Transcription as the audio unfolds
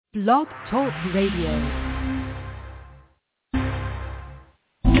Blog Talk Radio.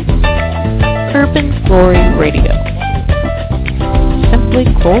 Urban Glory Radio. Simply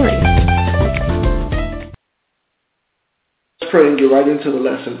glory. Let's pray and get right into the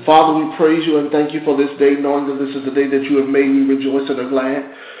lesson. Father, we praise you and thank you for this day, knowing that this is the day that you have made. We rejoice and are glad.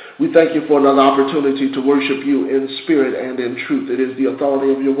 We thank you for another opportunity to worship you in spirit and in truth. It is the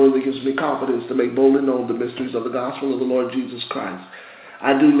authority of your word that gives me confidence to make boldly known the mysteries of the gospel of the Lord Jesus Christ.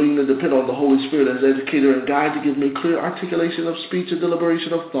 I do lean and depend on the Holy Spirit as educator and guide to give me clear articulation of speech and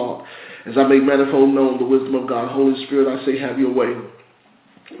deliberation of thought as I make manifold known the wisdom of God. Holy Spirit, I say, have your way.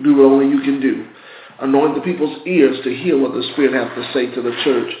 Do what only you can do. Anoint the people's ears to hear what the Spirit has to say to the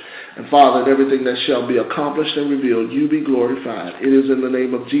church. And Father, in everything that shall be accomplished and revealed, you be glorified. It is in the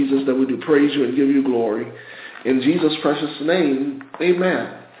name of Jesus that we do praise you and give you glory. In Jesus' precious name,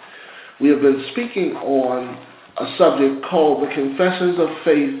 amen. We have been speaking on a subject called the Confessions of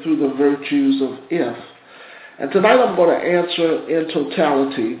Faith through the Virtues of If. And tonight I'm going to answer in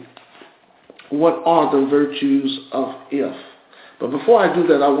totality, what are the virtues of if? But before I do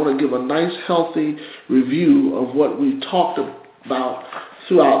that, I want to give a nice, healthy review of what we talked about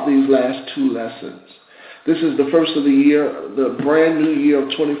throughout these last two lessons. This is the first of the year, the brand new year of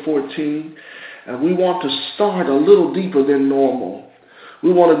 2014, and we want to start a little deeper than normal.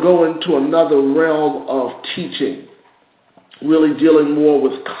 We want to go into another realm of teaching, really dealing more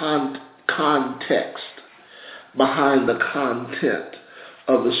with context behind the content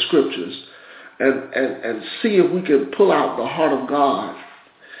of the scriptures, and see if we can pull out the heart of God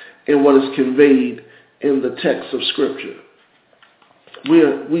in what is conveyed in the text of Scripture.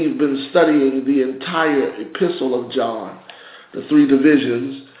 We've been studying the entire epistle of John, the three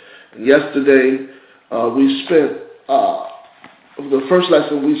divisions. Yesterday, we spent, the first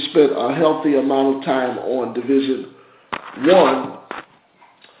lesson, we spent a healthy amount of time on Division 1.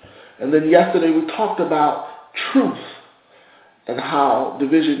 And then yesterday, we talked about truth and how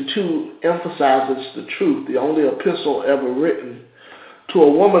Division 2 emphasizes the truth, the only epistle ever written to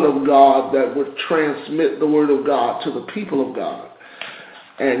a woman of God that would transmit the word of God to the people of God.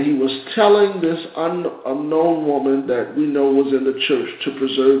 And he was telling this unknown woman that we know was in the church to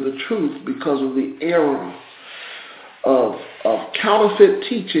preserve the truth because of the error of counterfeit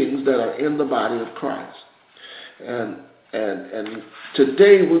teachings that are in the body of Christ. And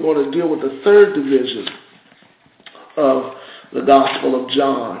today we're going to deal with the third division of the Gospel of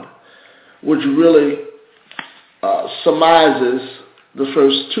John, which really surmises the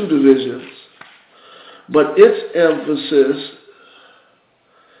first two divisions. But its emphasis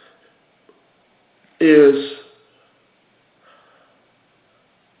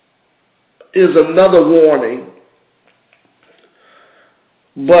is another warning,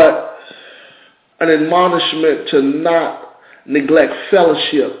 but an admonishment to not neglect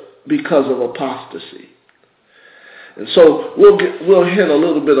fellowship because of apostasy. And so we'll hint a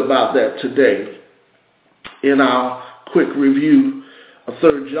little bit about that today in our quick review of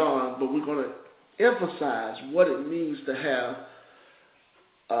 3 John, but we're going to emphasize what it means to have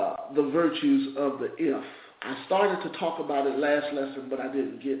the virtues of the if. I started to talk about it last lesson, but I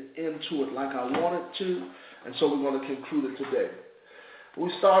didn't get into it like I wanted to, and so we're going to conclude it today. We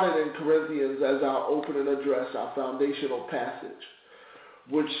started in Corinthians as our opening address, our foundational passage,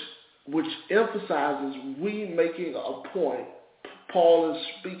 which emphasizes we making a point. Paul is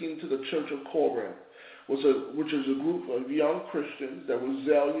speaking to the church of Corinth, which is a group of young Christians that were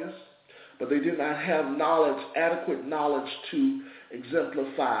zealous, but they did not have adequate knowledge to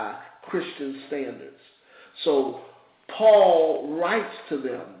exemplify Christian standards. So Paul writes to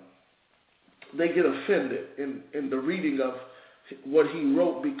them. They get offended in the reading of what he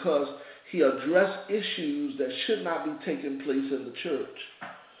wrote because he addressed issues that should not be taking place in the church.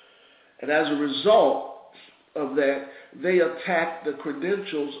 And as a result of that, they attacked the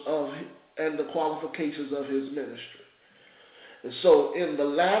credentials and the qualifications of his ministry. And so in the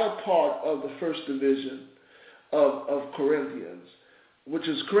latter part of the first division of Corinthians,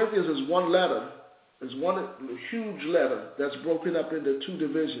 Corinthians is one letter, is one huge letter that's broken up into two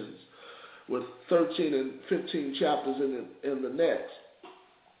divisions with 13 and 15 chapters in the next.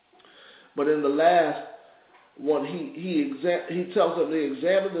 But in the last one, he tells them they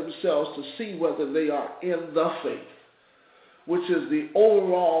examine themselves to see whether they are in the faith, which is the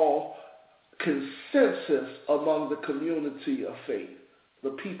overall consensus among the community of faith,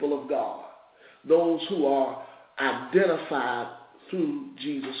 the people of God, those who are identified through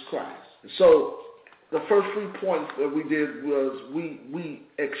Jesus Christ. So the first 3 points that we did was we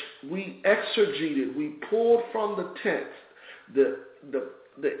exegeted, we pulled from the text the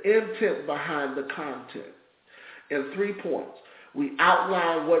intent behind the content. in 3 points. We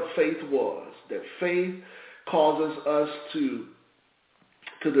outlined what faith was, that faith causes us to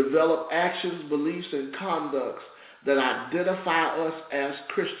develop actions, beliefs, and conducts that identify us as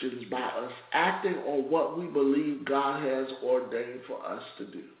Christians by us acting on what we believe God has ordained for us to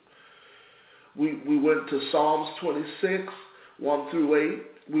do. We went to Psalms 26, 1 through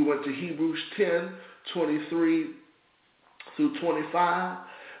 8. We went to Hebrews 10, 23 through 25.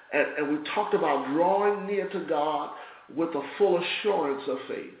 And we talked about drawing near to God with a full assurance of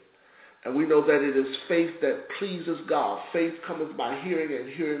faith. And we know that it is faith that pleases God. Faith cometh by hearing, and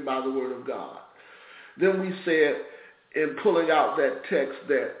hearing by the word of God. Then we said, in pulling out that text,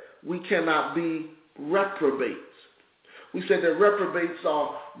 that we cannot be reprobates. We said that reprobates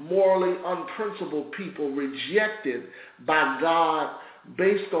are morally unprincipled people rejected by God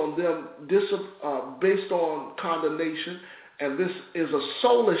based on condemnation, and this is a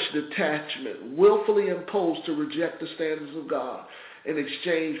soulish detachment, willfully imposed to reject the standards of God in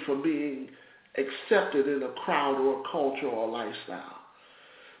exchange for being accepted in a crowd or a culture or a lifestyle.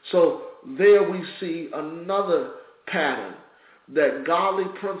 So there we see another pattern, that godly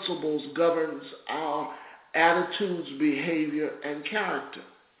principles governs our attitudes, behavior, and character.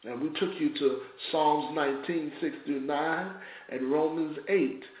 And we took you to Psalms 19, 6 through 9, and Romans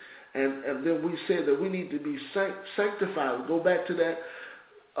 8. And then we said that we need to be sanctified. We go back to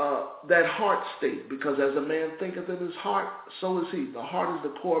that heart state, because as a man thinketh in his heart, so is he. The heart is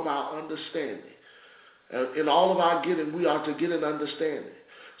the core of our understanding. In all of our getting, we are to get an understanding.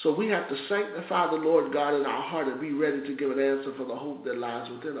 So we have to sanctify the Lord God in our heart and be ready to give an answer for the hope that lies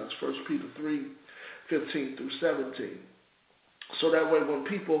within us. 1 Peter 3, 15 through 17. So that way when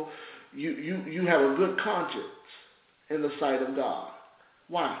people, you have a good conscience in the sight of God.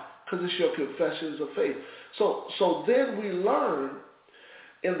 Why? Because it's your confessions of faith. So then we learn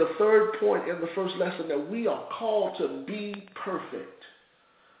in the third point in the first lesson that we are called to be perfect.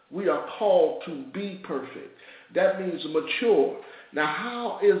 We are called to be perfect. That means mature. Now,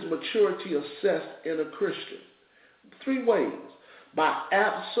 how is maturity assessed in a Christian? 3 ways. By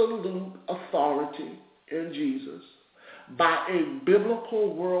absolute authority in Jesus, by a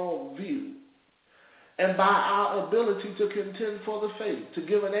biblical worldview, and by our ability to contend for the faith, to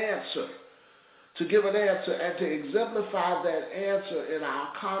give an answer, and to exemplify that answer in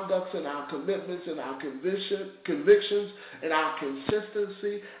our conducts, in our commitments, in our convictions, in our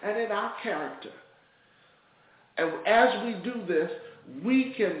consistency, and in our character. And as we do this,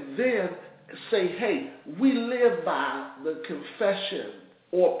 we can then say, hey, we live by the confession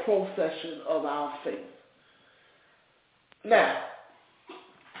or profession of our faith. Now,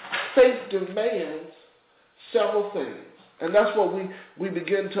 faith demands several things. And that's what we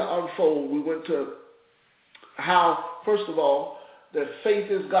begin to unfold. We went to how, first of all, that faith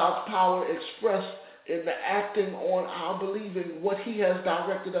is God's power expressed in the acting on our believing what he has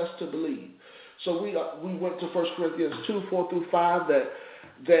directed us to believe. So we went to 1 Corinthians 2, 4 through 5,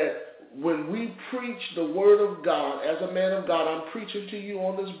 that when we preach the word of God, as a man of God, I'm preaching to you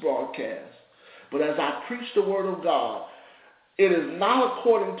on this broadcast. But as I preach the word of God, it is not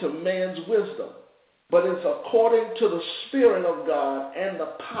according to man's wisdom, but it's according to the Spirit of God and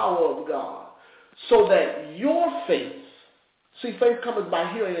the power of God. So that your faith, see, faith cometh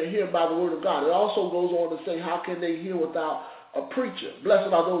by hearing, and hearing by the word of God. It also goes on to say, how can they hear without a preacher?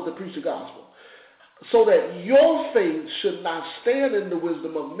 Blessed are those that preach the gospel. So that your faith should not stand in the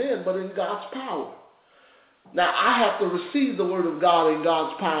wisdom of men, but in God's power. Now, I have to receive the word of God in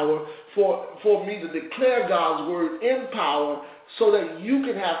God's power for me to declare God's word in power, so that you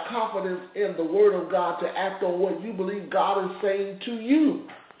can have confidence in the word of God to act on what you believe God is saying to you.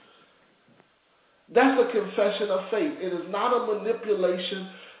 That's a confession of faith. It is not a manipulation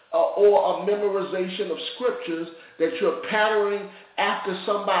or a memorization of scriptures that you're patterning after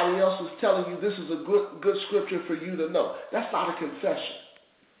somebody else is telling you this is a good scripture for you to know. That's not a confession.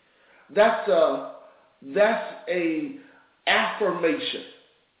 That's a affirmation,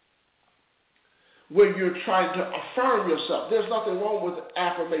 where you're trying to affirm yourself. There's nothing wrong with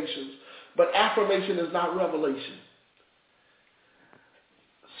affirmations, but affirmation is not revelation.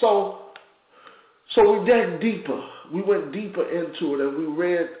 So we dug deeper. We went deeper into it, and we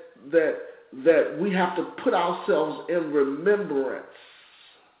read that we have to put ourselves in remembrance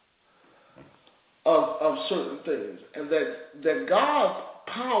of certain things, and that God's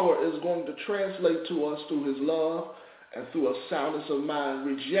power is going to translate to us through his love and through a soundness of mind,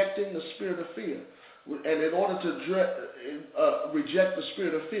 rejecting the spirit of fear. And in order to reject the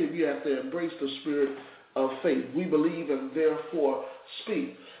spirit of fear, you have to embrace the spirit of faith. We believe and therefore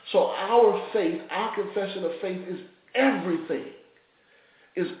speak. So our faith, our confession of faith is everything.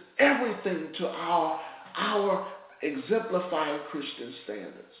 Is everything to our exemplifying Christian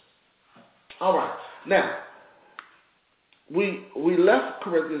standards. All right. Now, we left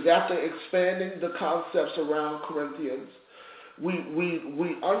Corinthians after expanding the concepts around Corinthians.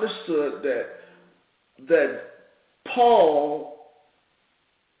 We understood that Paul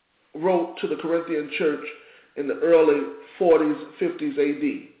wrote to the Corinthian church in the early 40s, 50s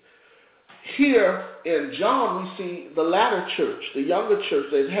AD. Here in John, we see the latter church, the younger church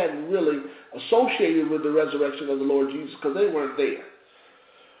that hadn't really associated with the resurrection of the Lord Jesus because they weren't there.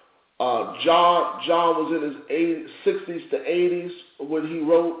 John was in his 60s to 80s when he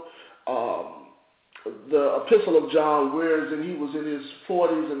wrote the Epistle of John, whereas he was in his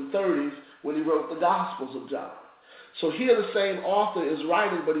 40s and 30s when he wrote the Gospels of John. So here the same author is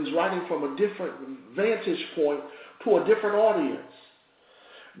writing, but he's writing from a different vantage point to a different audience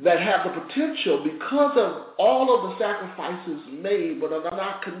that have the potential, because of all of the sacrifices made, but are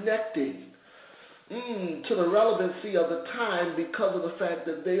not connecting to the relevancy of the time because of the fact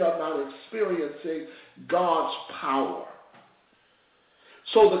that they are not experiencing God's power.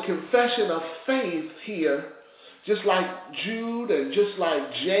 So the confession of faith here, just like Jude and just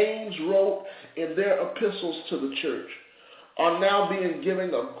like James wrote in their epistles to the church, are now being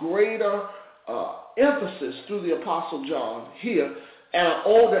given a greater emphasis through the Apostle John here. At an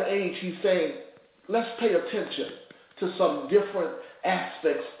older age, he's saying, let's pay attention to some different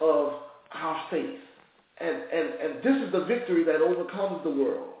aspects of our faith. And this is the victory that overcomes the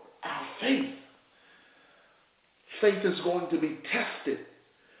world, our faith. Faith is going to be tested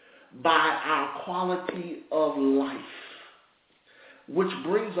by our quality of life, which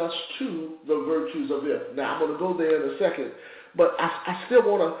brings us to the virtues of it. Now, I'm going to go there in a second, but I still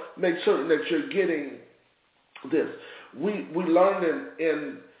want to make certain that you're getting this. We learned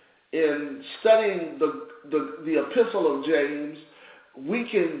in studying the Epistle of James, we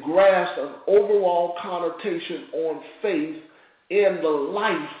can grasp an overall connotation on faith in the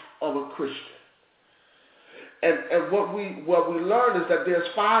life of a Christian. And what we learned is that there's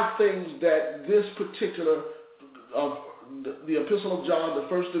 5 things that this particular the Epistle of John, the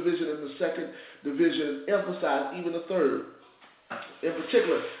first division and the second division, emphasize, even the third. In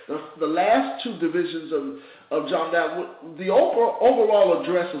particular, the last 2 divisions of John, now the overall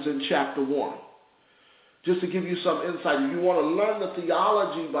address is in chapter 1. Just to give you some insight, if you want to learn the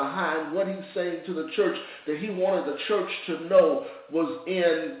theology behind what he's saying to the church that he wanted the church to know, was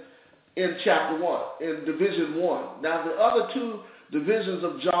in chapter 1, in division 1. Now the other 2 divisions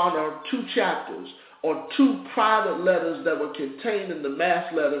of John are 2 chapters or 2 private letters that were contained in the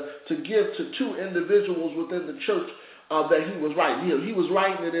mass letter to give to 2 individuals within the church that he was writing. He was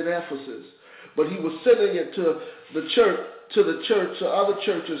writing it in Ephesus, but he was sending it to other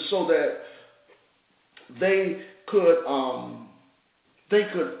churches so that they could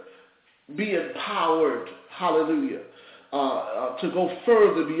be empowered, hallelujah, to go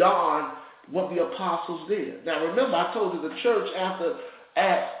further beyond what the apostles did. Now remember, I told you the church after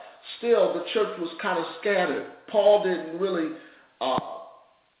Acts, still the church was kind of scattered. Paul didn't really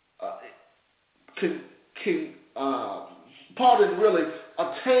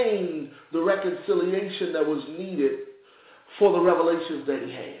attain the reconciliation that was needed for the revelations that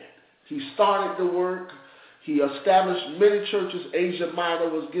he had. He started the work. He established many churches. Asia Minor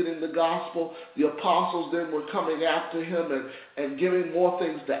was getting the gospel. The apostles then were coming after him and giving more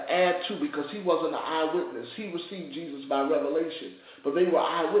things to add to, because he wasn't an eyewitness. He received Jesus by revelation, but they were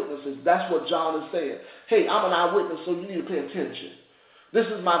eyewitnesses. That's what John is saying. Hey, I'm an eyewitness, so you need to pay attention. This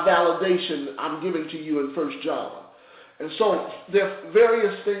is my validation I'm giving to you in 1 John. And so there are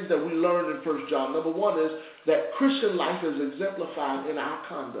various things that we learned in 1 John. Number 1 is that Christian life is exemplified in our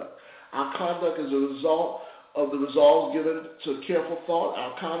conduct. Our conduct is a result of the resolves given to careful thought.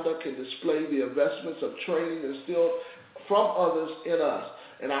 Our conduct can display the investments of training instilled from others in us.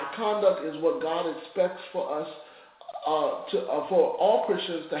 And our conduct is what God expects for us, for all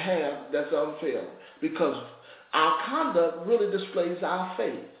Christians to have, that's unfailing. Because our conduct really displays our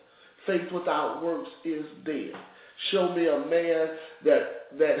faith. Faith without works is dead. Show me a man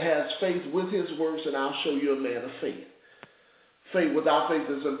that has faith with his works, and I'll show you a man of faith. Faith, without faith,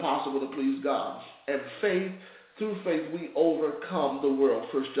 is impossible to please God. And faith, through faith, we overcome the world.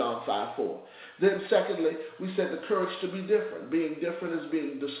 1 John 5:4. Then secondly, we said the courage to be different. Being different is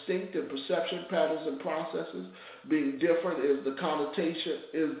being distinct in perception patterns and processes. Being different is the connotation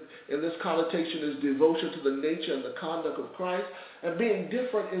in this connotation is devotion to the nature and the conduct of Christ. And being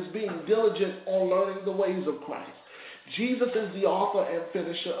different is being diligent on learning the ways of Christ. Jesus is the author and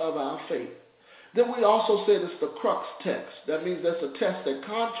finisher of our faith. Then we also said it's the crux text. That means that's a test that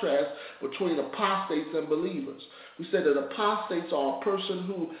contrasts between apostates and believers. We said that apostates are a person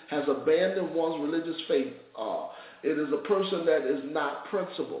who has abandoned one's religious faith It is a person that is not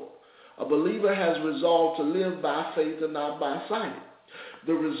principled. A believer has resolved to live by faith and not by sight.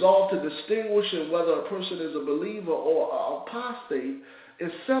 The resolve to distinguish whether a person is a believer or an apostate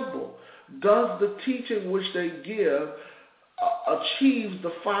is simple. Does the teaching which they give achieve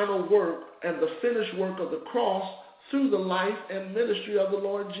the final work and the finished work of the cross through the life and ministry of the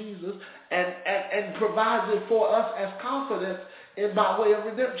Lord Jesus and provides it for us as confidence in by way of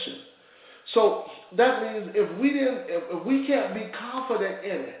redemption? So that means if we can't be confident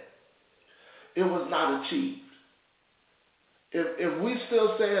in it, it was not achieved. If we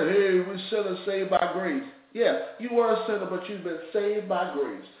still saying, hey, we sinners saved by grace. Yeah, you were a sinner, but you've been saved by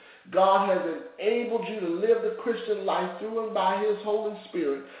grace. God has enabled you to live the Christian life through and by His Holy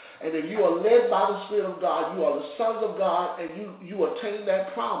Spirit. And if you are led by the Spirit of God, you are the sons of God, and you attain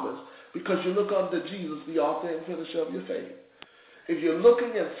that promise because you look unto Jesus, the author and finisher of your faith. If you're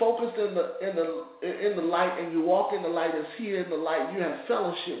looking and focused in the light, and you walk in the light as He in the light, you have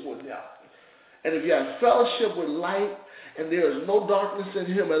fellowship with Him. And if you have fellowship with light, and there is no darkness in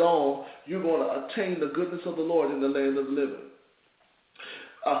Him at all, you're going to attain the goodness of the Lord in the land of the living.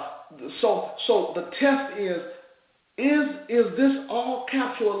 So the test is this all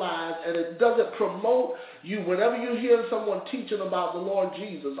capitalized, and it doesn't promote you whenever you hear someone teaching about the Lord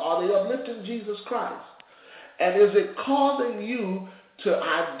Jesus? Are they uplifting Jesus Christ? And is it causing you to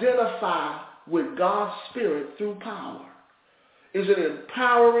identify with God's Spirit through power? Is it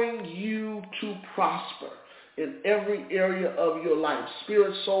empowering you to prosper in every area of your life,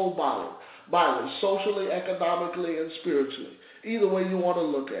 spirit, soul, body, socially, economically, and spiritually? Either way you want to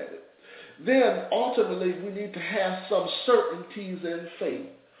look at it. Then, ultimately, we need to have some certainties in faith.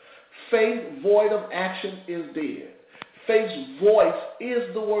 Faith void of action is dead. Faith's voice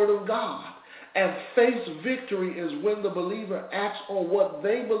is the Word of God. And faith's victory is when the believer acts on what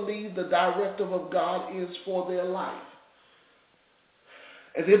they believe the directive of God is for their life.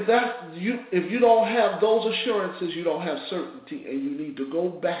 And if you don't have those assurances, you don't have certainty, and you need to go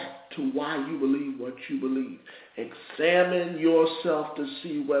back to why you believe what you believe. Examine yourself to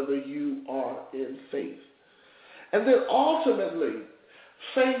see whether you are in faith. And then ultimately,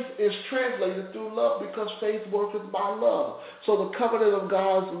 faith is translated through love because faith worketh by love. So the covenant of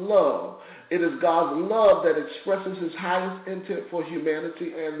God's love, it is God's love that expresses His highest intent for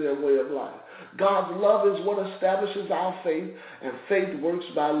humanity and their way of life. God's love is what establishes our faith, and faith works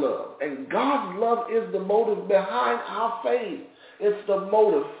by love. And God's love is the motive behind our faith. It's the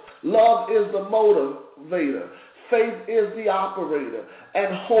motive. Love is the motivator. Faith is the operator.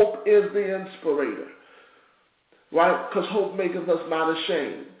 And hope is the inspirator. Right? Because hope maketh us not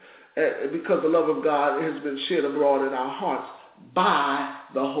ashamed. Because the love of God has been shed abroad in our hearts by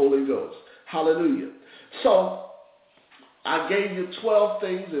the Holy Ghost. Hallelujah. So, I gave you 12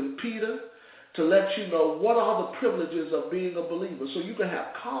 things in Peter to let you know what are the privileges of being a believer, so you can have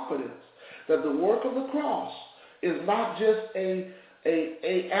confidence that the work of the cross is not just a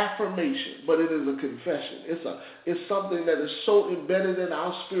affirmation, but it is a confession. It's something that is so embedded in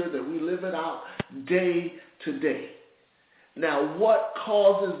our spirit that we live it out day to day. Now, what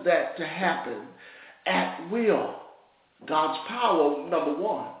causes that to happen? At will. God's power, number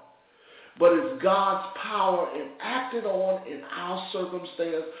one. But it's God's power enacted on in our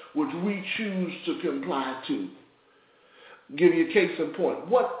circumstance, which we choose to comply to. Give you a case in point.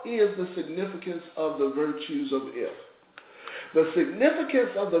 What is the significance of the virtues of if? The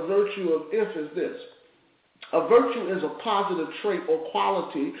significance of the virtue of if is this. A virtue is a positive trait or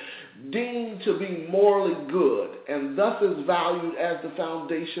quality deemed to be morally good, and thus is valued as the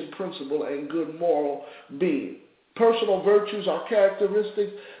foundation principle and good moral being. Personal virtues are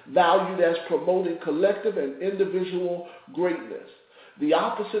characteristics valued as promoting collective and individual greatness. The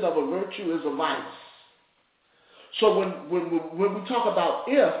opposite of a virtue is a vice. So when we talk about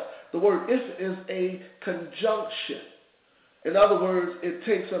if, the word if is a conjunction. In other words, it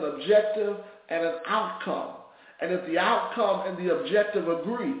takes an objective and an outcome. And if the outcome and the objective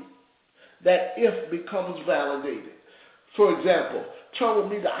agree, that if becomes validated. For example, turn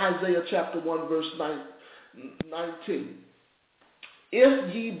with me to Isaiah chapter 1, verse 19.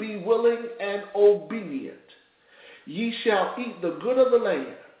 If ye be willing and obedient, ye shall eat the good of the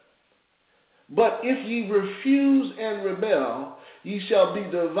land. But if ye refuse and rebel, ye shall be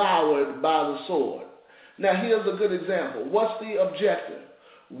devoured by the sword. Now here's a good example. What's the objective?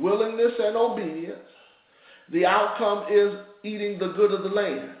 Willingness and obedience. The outcome is eating the good of the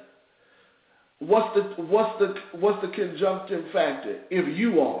land. What's the conjunctive factor? If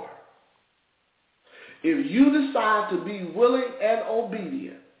you are. If you decide to be willing and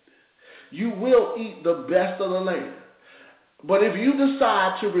obedient, you will eat the best of the land. But if you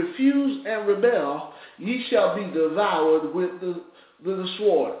decide to refuse and rebel, ye shall be devoured with the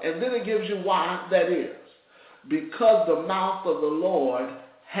sword. And then it gives you why that is. Because the mouth of the Lord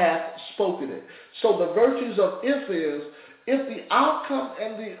hath spoken it. So the virtues of if is, if the outcome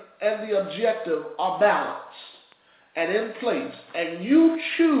and the objective are balanced and in place, and you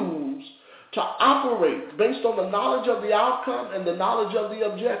choose to operate based on the knowledge of the outcome and the knowledge of the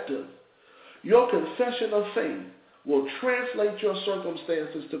objective, your confession of faith will translate your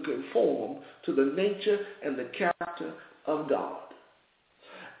circumstances to conform to the nature and the character of God.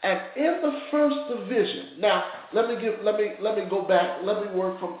 And in the first division, now let me go back. Let me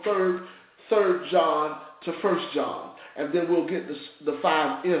work from third John to 1 John, and then we'll get the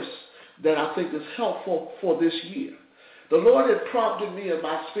 5 ifs that I think is helpful for this year. The Lord had prompted me in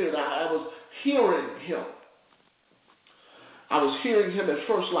my spirit. I was hearing Him. I was hearing Him at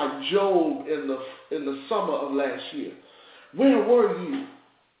first like Job in the summer of last year. Where were you?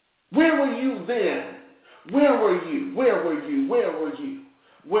 Where were you then? Where were you? Where were you? Where were you?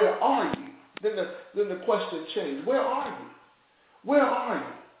 Where are you? Then the question changed. Where are you? Where are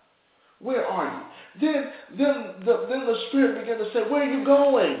you? Where are you? Then the Spirit began to say, where are you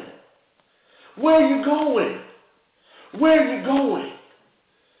going? Where are you going? Where are you going?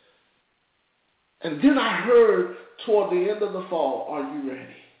 And then I heard toward the end of the fall, are you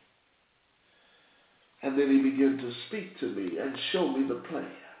ready? And then He began to speak to me and show me the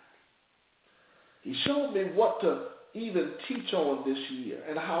plan. He showed me what to even teach on this year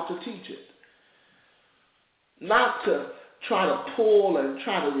and how to teach it. Not to try to pull and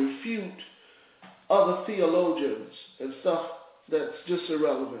try to refute other theologians and stuff that's just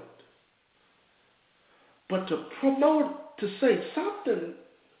irrelevant. But to promote, to say something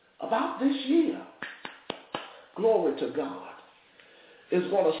about this year, glory to God, is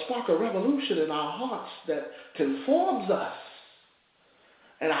going to spark a revolution in our hearts that conforms us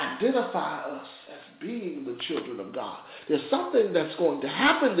and identify us as being the children of God. There's something that's going to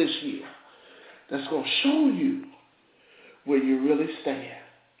happen this year that's going to show you where you really stand.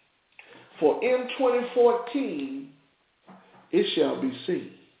 For in 2014, it shall be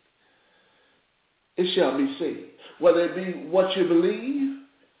seen. It shall be seen. Whether it be what you believe,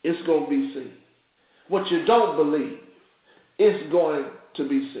 it's going to be seen. What you don't believe, it's going to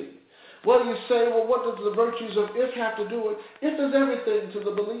be seen. Well, you say, well, what does the virtues of if have to do with it? If is everything to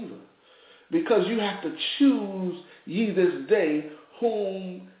the believer. Because you have to choose ye this day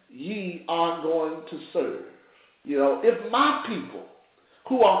whom ye are going to serve. You know, if my people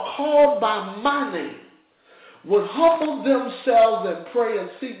who are called by my name would humble themselves and pray and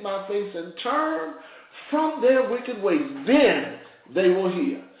seek my face and turn from their wicked ways, then they will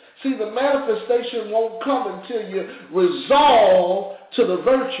hear. See, the manifestation won't come until you resolve to the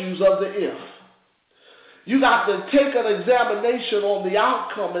virtues of the if. You got to take an examination on the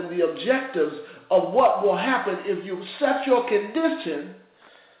outcome and the objectives of what will happen if you set your condition,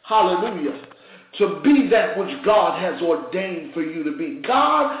 hallelujah, to be that which God has ordained for you to be.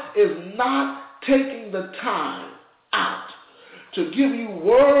 God is not taking the time out to give you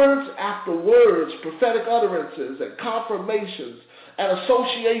words after words, prophetic utterances and confirmations and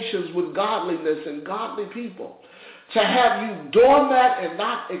associations with godliness and godly people, to have you doormat and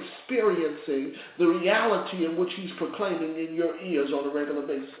not experiencing the reality in which He's proclaiming in your ears on a regular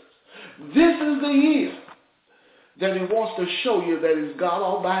basis. This is the year that He wants to show you that He's God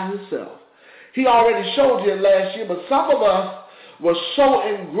all by Himself. He already showed you last year, but some of us were so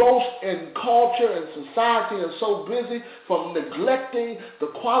engrossed in culture and society and so busy from neglecting the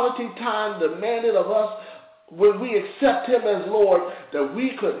quality time demanded of us when we accept Him as Lord that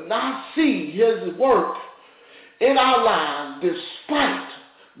we could not see His work in our lives despite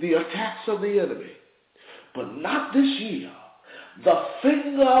the attacks of the enemy. But not this year. The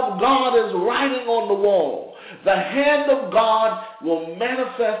finger of God is writing on the wall. The hand of God will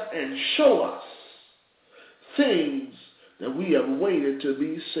manifest and show us things that we have waited to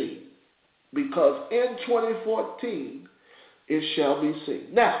be seen. Because in 2014, it shall be seen.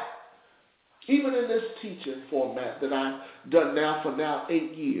 Now, even in this teaching format that I've done now for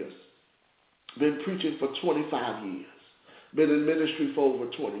 8 years, been preaching for 25 years, been in ministry for over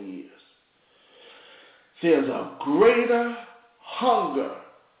 20 years, there's a greater hunger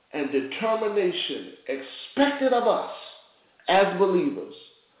and determination expected of us as believers.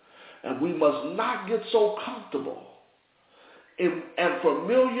 And we must not get so comfortable and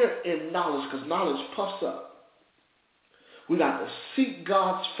familiar in knowledge, because knowledge puffs up. We got to seek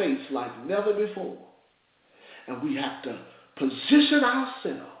God's face like never before. And we have to position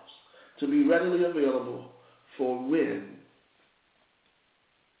ourselves to be readily available for when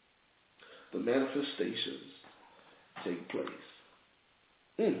the manifestations take place.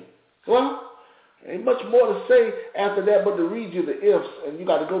 Well, Ain't much more to say after that but to read you the ifs, and you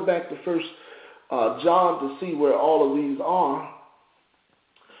got to go back to First John to see where all of these are.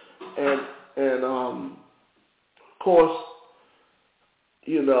 And of course,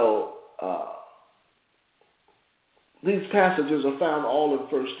 you know, these passages are found all in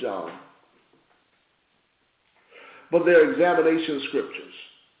First John. But they're examination scriptures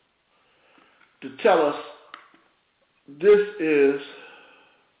to tell us this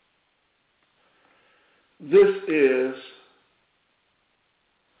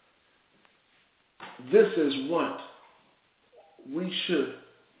is what we should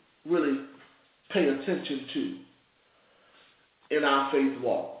really pay attention to in our faith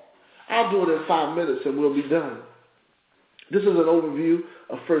walk. I'll do it in 5 minutes and we'll be done. This is an overview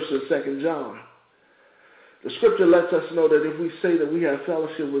of 1st and 2nd John. The scripture lets us know that if we say that we have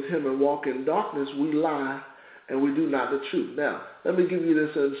fellowship with him and walk in darkness, we lie and we do not the truth. Now, let me give you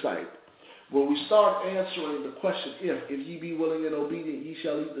this insight. When we start answering the question, if ye be willing and obedient, ye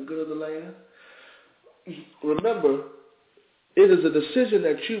shall eat the good of the land. Remember, it is a decision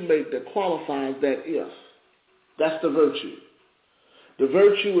that you make that qualifies that if. That's the virtue. The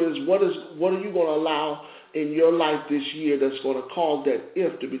virtue is what are you going to allow in your life this year that's going to cause that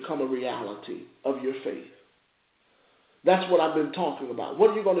if to become a reality of your faith. That's what I've been talking about.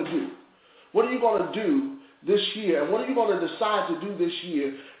 What are you going to do? What are you going to do this year? And what are you going to decide to do this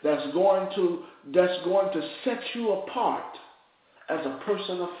year that's going to set you apart as a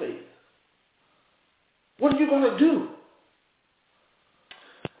person of faith? What are you going to do?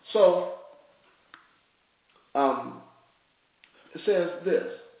 So, it says this: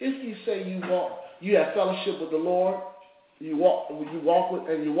 if you say you have fellowship with the Lord, you walk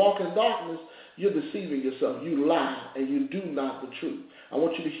in darkness, you're deceiving yourself. You lie and you do not the truth. I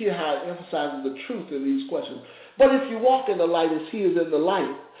want you to hear how it emphasizes the truth in these questions. But if you walk in the light as he is in the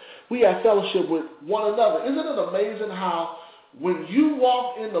light, we have fellowship with one another. Isn't it amazing how when you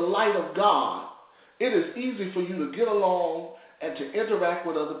walk in the light of God, it is easy for you to get along and to interact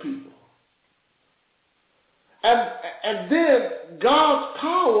with other people. And then God's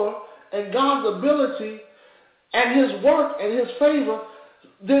power and God's ability and his work and his favor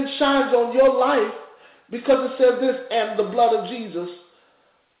then shines on your life, because it says this: and the blood of Jesus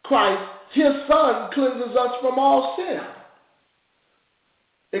Christ, his son, cleanses us from all sin.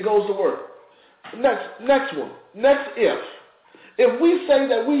 It goes to work. Next one. Next if we say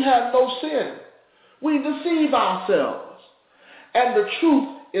that we have no sin, we deceive ourselves, and the truth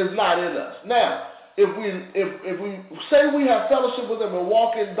is not in us. Now, if we say we have fellowship with him and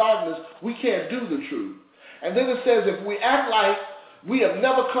walk in darkness, we can't do the truth. And then it says if we act like we have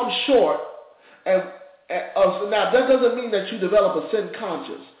never come short, now that doesn't mean that you develop a sin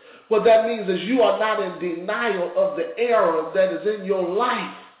conscience. What that means is you are not in denial of the error that is in your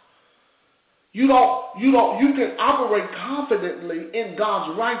life. You can operate confidently in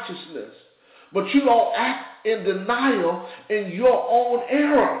God's righteousness, but you don't act in denial in your own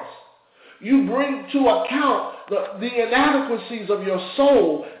errors. You bring to account the inadequacies of your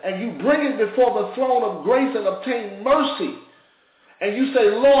soul, and you bring it before the throne of grace and obtain mercy. And you say,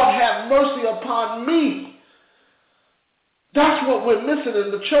 Lord, have mercy upon me. That's what we're missing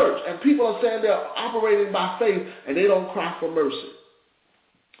in the church. And people are saying they're operating by faith, and they don't cry for mercy.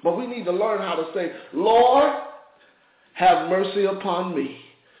 But we need to learn how to say, Lord, have mercy upon me.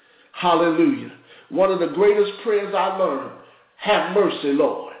 Hallelujah. One of the greatest prayers I learned, have mercy,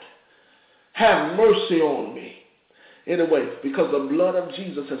 Lord. Have mercy on me. Anyway, because the blood of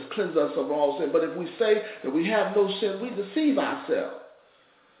Jesus has cleansed us of all sin. But if we say that we have no sin, we deceive ourselves.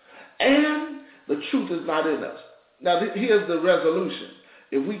 And the truth is not in us. Now, here's the resolution.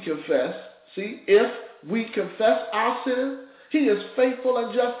 If we confess our sins, he is faithful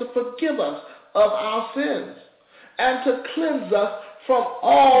and just to forgive us of our sins and to cleanse us from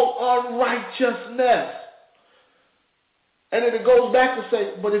all unrighteousness. And then it goes back to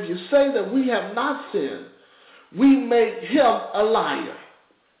say, but if you say that we have not sinned, we make him a liar,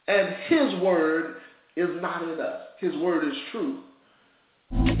 and his word is not in us. His word is true.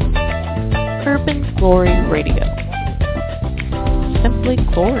 Urban Glory Radio. Simply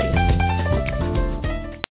glorious.